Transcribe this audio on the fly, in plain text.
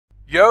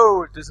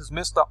Yo, this is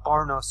Mr.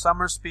 Arno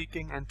Summer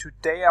speaking, and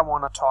today I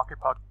want to talk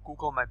about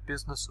Google My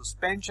Business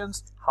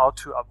suspensions, how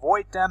to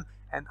avoid them,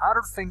 and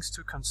other things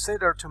to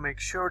consider to make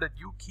sure that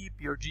you keep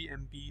your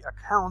GMB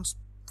accounts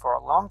for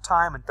a long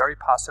time and very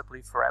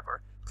possibly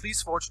forever.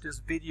 Please watch this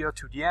video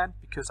to the end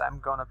because I'm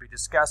going to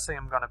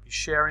be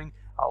sharing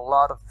a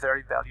lot of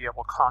very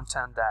valuable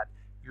content that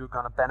you're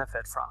going to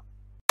benefit from.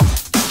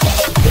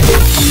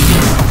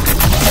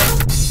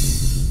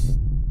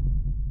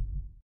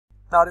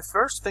 Now, the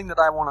first thing that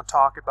I want to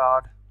talk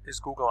about is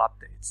Google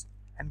Updates.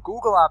 And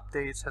Google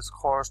Updates has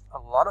caused a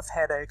lot of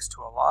headaches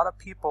to a lot of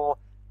people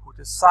who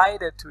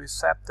decided to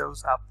accept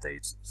those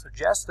updates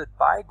suggested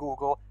by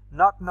Google,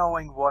 not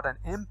knowing what an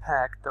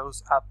impact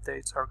those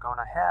updates are going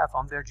to have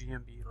on their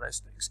GMB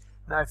listings.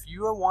 Now, if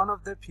you are one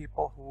of the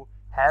people who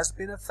has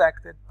been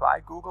affected by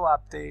Google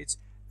Updates,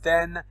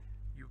 then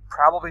you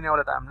probably know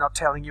that I'm not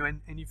telling you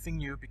anything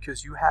new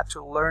because you had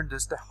to learn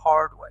this the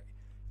hard way.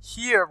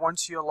 Here,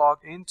 once you log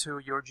into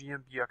your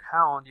GMB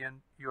account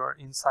and you're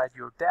inside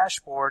your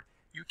dashboard,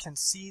 you can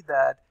see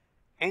that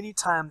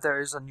anytime there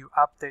is a new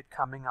update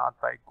coming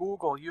out by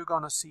Google, you're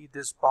going to see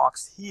this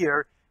box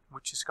here,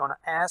 which is going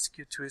to ask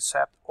you to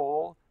accept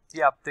all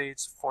the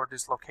updates for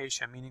this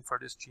location, meaning for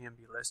this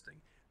GMB listing.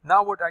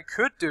 Now, what I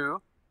could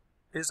do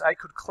is I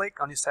could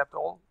click on accept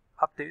all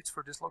updates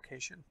for this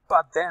location,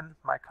 but then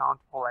my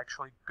account will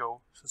actually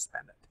go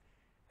suspended.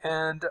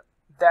 And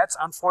that's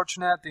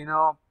unfortunate,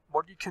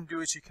 What you can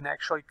do is you can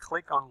actually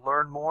click on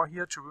learn more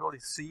here to really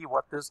see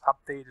what this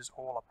update is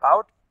all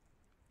about.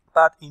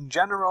 But in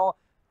general,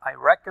 I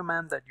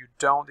recommend that you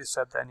don't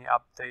accept any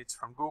updates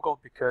from Google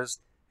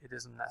because it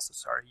isn't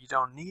necessary. You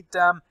don't need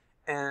them,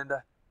 and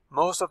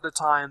most of the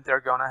time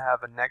they're going to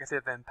have a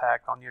negative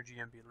impact on your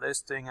GMB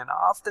listing and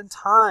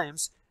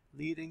oftentimes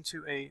leading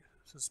to a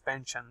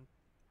suspension,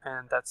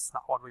 and that's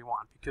not what we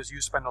want because you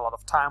spend a lot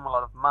of time, a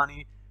lot of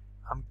money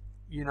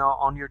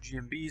on your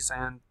GMBs,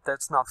 and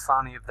that's not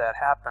funny if that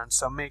happens,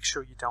 so make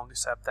sure you don't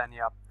accept any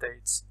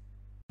updates.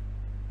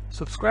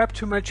 Subscribe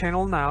to my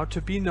channel now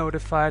to be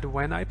notified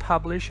when I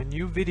publish a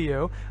new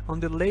video on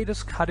the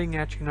latest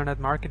cutting-edge internet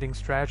marketing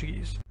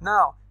strategies.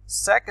 Now,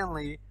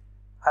 secondly,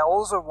 I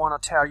also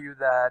want to tell you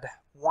that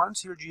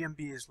once your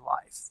GMB is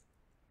live,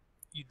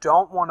 you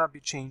don't want to be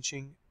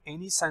changing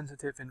any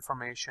sensitive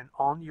information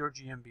on your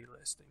GMB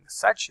listing,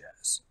 such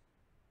as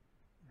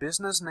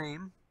business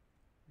name,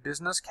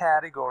 business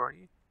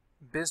category,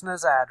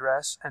 business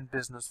address, and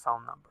business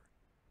phone number.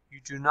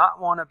 You do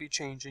not want to be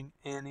changing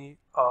any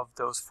of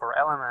those 4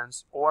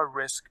 elements or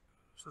risk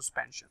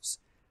suspensions.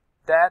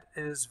 That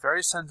is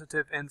very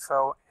sensitive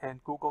info,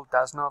 and Google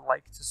does not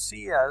like to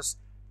see us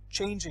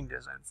changing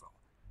this info.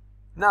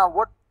 Now,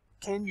 what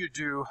can you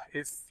do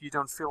if you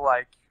don't feel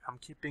like I'm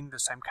keeping the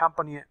same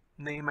company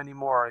name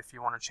anymore, if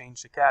you want to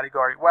change the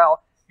category?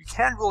 Well, you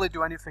can't really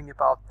do anything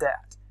about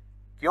that.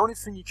 The only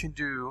thing you can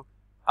do,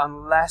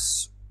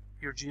 unless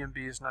your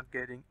GMB is not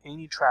getting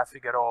any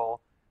traffic at all,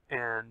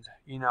 and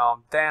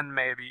then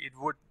maybe it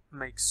would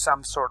make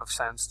some sort of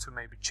sense to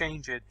maybe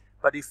change it.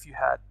 But if you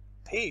had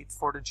paid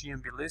for the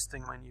GMB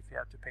listing, if you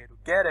had to pay to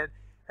get it,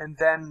 and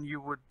then you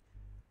would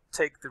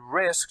take the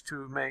risk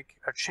to make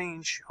a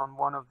change on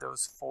one of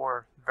those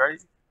 4 very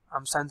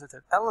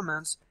sensitive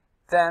elements,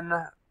 then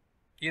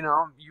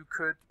you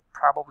could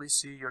probably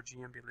see your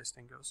GMB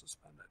listing go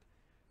suspended.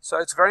 So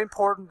it's very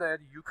important that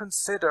you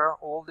consider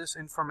all this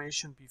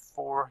information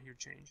before you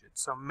change it.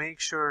 So make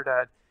sure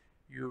that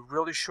you're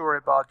really sure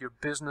about your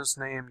business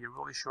name, you're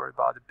really sure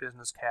about the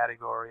business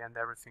category and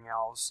everything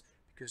else,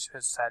 because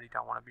as I said, you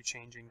don't want to be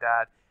changing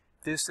that.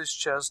 This is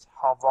just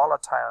how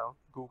volatile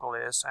Google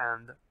is,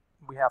 and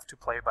we have to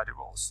play by the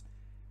rules.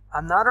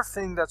 Another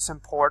thing that's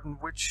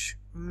important, which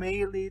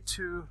may lead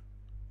to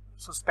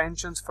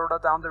suspensions further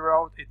down the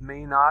road, it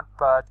may not,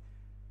 but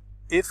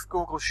if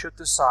Google should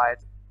decide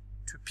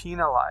to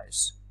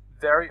penalize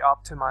very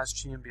optimized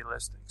GMB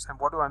listings. And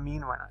what do I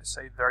mean when I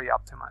say very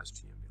optimized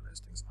GMB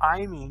listings?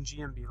 I mean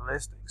GMB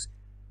listings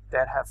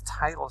that have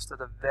titles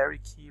that are very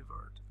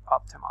keyword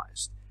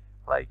optimized.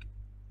 Like,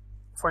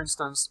 for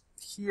instance,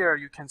 here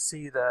you can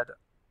see that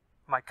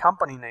my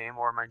company name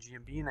or my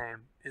GMB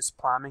name is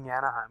Plumbing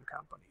Anaheim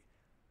Company.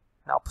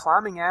 Now,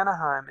 Plumbing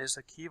Anaheim is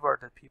a keyword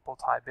that people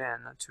type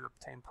in to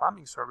obtain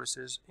plumbing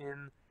services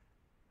in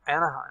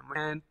Anaheim.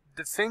 And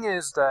the thing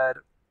is that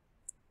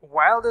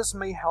while this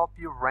may help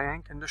you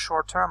rank in the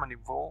short term, and it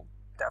will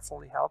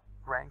definitely help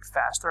rank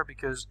faster,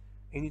 because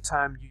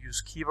anytime you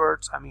use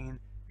keywords,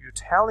 you're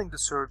telling the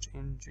search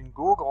engine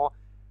Google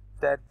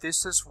that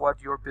this is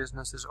what your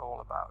business is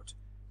all about.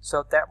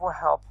 So that will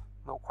help,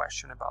 no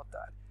question about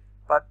that.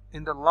 But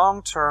in the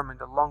long term, in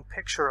the long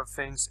picture of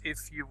things,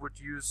 if you would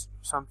use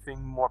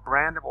something more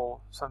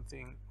brandable,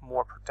 something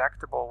more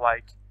protectable,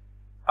 like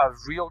a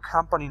real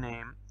company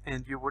name,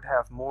 and you would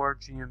have more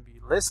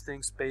GMB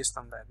listings based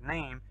on that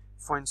name.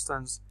 For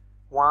instance,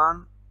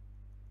 One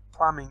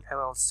Plumbing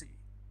LLC,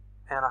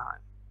 Anaheim.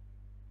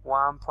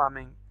 One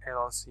Plumbing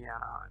LLC,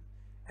 Anaheim.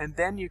 And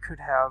then you could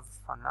have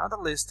another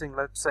listing.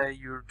 Let's say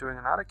you're doing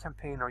another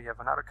campaign, or you have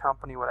another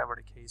company, whatever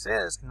the case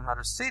is, in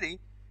another city,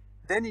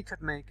 then you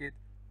could make it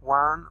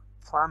One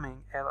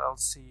Plumbing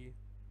LLC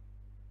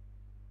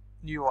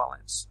New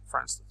Orleans,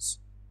 for instance,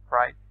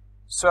 right?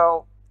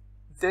 So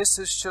this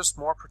is just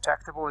more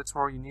protectable, it's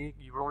more unique,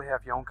 you really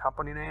have your own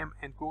company name,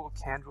 and Google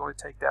can't really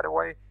take that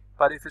away.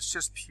 But if it's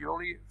just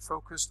purely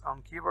focused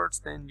on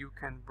keywords, then you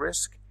can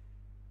risk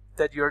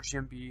that your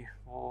GMB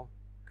will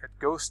get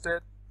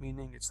ghosted,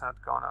 meaning it's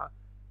not gonna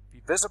be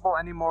visible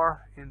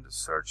anymore in the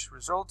search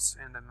results,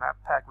 in the map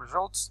pack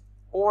results,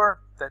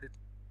 or that it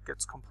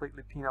gets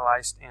completely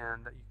penalized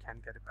and you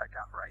can't get it back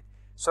out, right?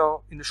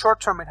 So in the short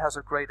term, it has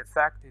a great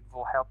effect, it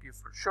will help you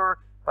for sure,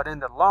 but in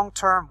the long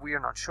term, we are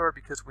not sure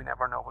because we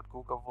never know what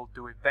Google will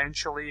do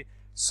eventually.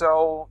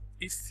 So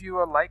if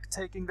you like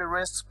taking the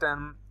risk,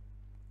 then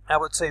I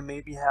would say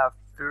maybe have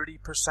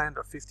 30%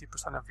 or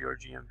 50% of your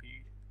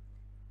GMB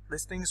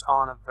listings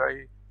on a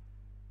very,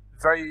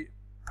 very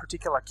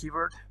particular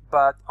keyword.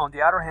 But on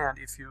the other hand,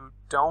 if you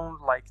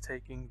don't like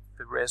taking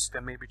the risk,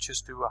 then maybe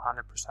just do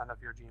 100%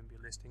 of your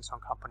GMB listings on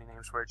company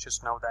names where you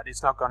just know that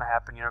it's not going to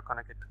happen, you're not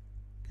going to get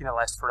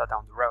penalized further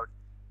down the road.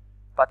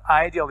 But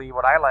ideally,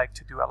 what I like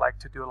to do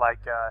like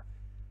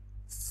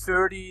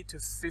 30 to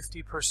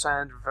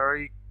 50%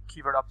 very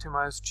keyword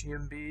optimized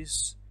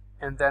GMBs,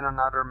 and then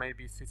another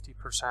maybe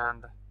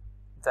 50%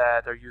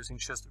 that are using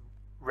just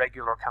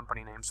regular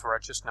company names where I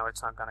just know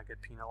it's not going to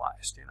get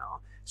penalized, you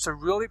know. So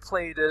really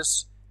play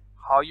this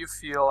how you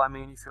feel. I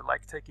mean, if you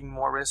like taking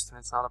more risks, then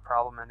it's not a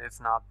problem, and if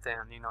not,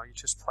 then, you know, you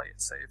just play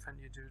it safe and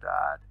you do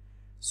that.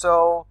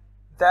 So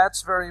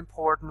that's very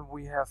important.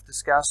 We have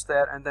discussed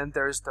that. And then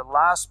there's the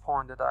last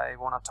point that I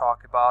want to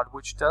talk about,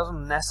 which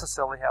doesn't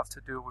necessarily have to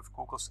do with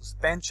Google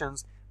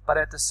suspensions, but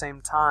at the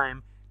same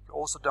time, you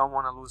also don't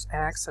want to lose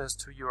access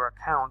to your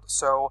account.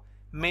 So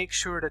make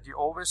sure that you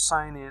always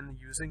sign in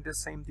using the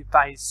same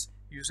device,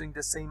 using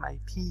the same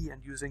IP,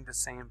 and using the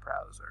same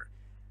browser.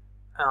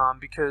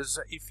 Because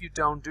if you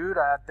don't do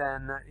that,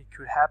 then it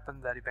could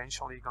happen that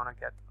eventually you're going to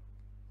get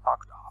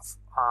locked off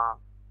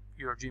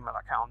your Gmail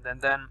account.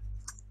 And then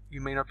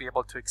you may not be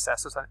able to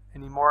access it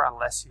anymore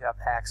unless you have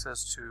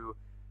access to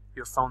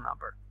your phone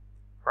number,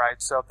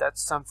 right? So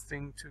that's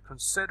something to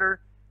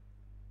consider.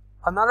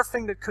 Another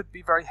thing that could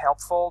be very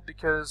helpful,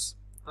 because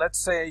let's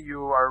say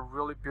you are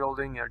really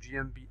building a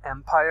GMB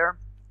empire,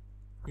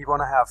 you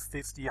want to have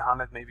 50,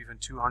 100, maybe even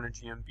 200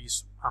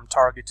 GMBs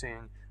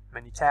targeting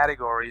many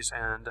categories,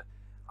 and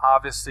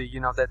obviously, you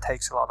know, that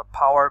takes a lot of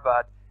power,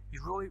 but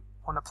you really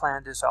want to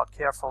plan this out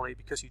carefully,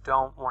 because you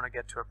don't want to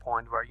get to a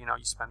point where, you know,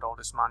 you spend all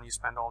this money, you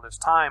spend all this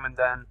time, and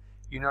then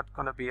you're not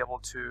going to be able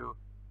to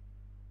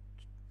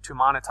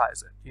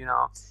monetize it, you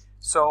know.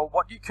 So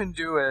what you can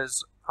do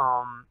is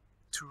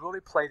to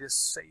really play this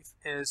safe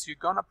is you're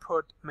going to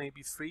put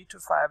maybe 3 to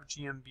 5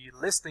 GMB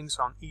listings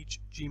on each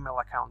Gmail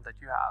account that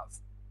you have,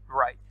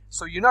 right?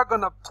 So you're not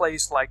going to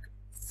place like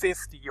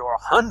 50 or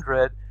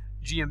 100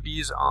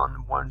 GMBs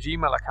on one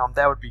Gmail account.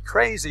 That would be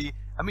crazy.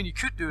 I mean, you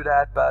could do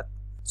that, but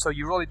so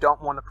you really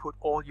don't want to put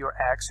all your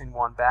eggs in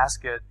one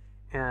basket,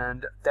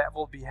 and that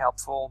will be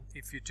helpful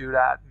if you do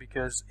that,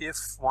 because if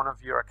one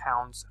of your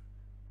accounts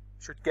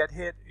should get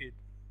hit,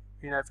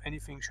 you know, if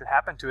anything should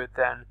happen to it,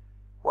 then,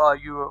 well,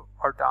 you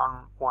are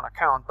down one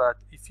account. But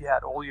if you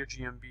had all your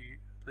GMB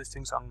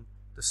listings on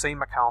the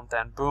same account,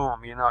 then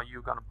boom, you know,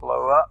 you're gonna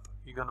blow up,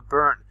 you're gonna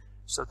burn.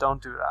 So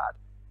don't do that.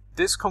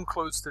 This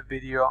concludes the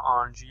video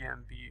on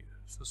GMB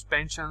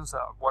suspensions,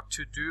 what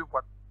to do,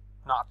 what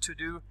not to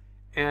do.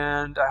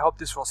 And I hope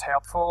this was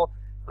helpful.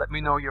 Let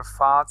me know your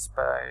thoughts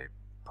by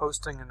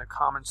posting in the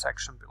comment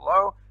section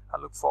below. I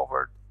look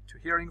forward to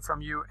hearing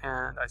from you,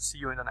 and I see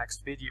you in the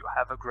next video.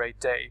 Have a great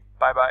day.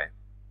 Bye bye.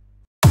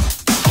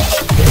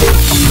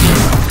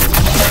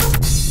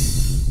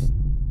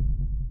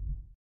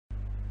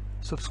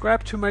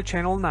 Subscribe to my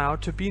channel now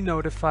to be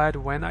notified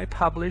when I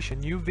publish a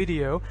new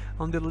video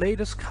on the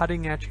latest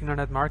cutting-edge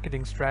internet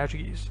marketing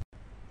strategies.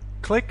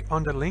 Click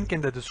on the link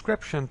in the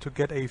description to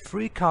get a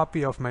free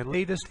copy of my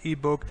latest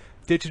ebook,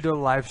 Digital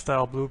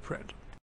Lifestyle Blueprint.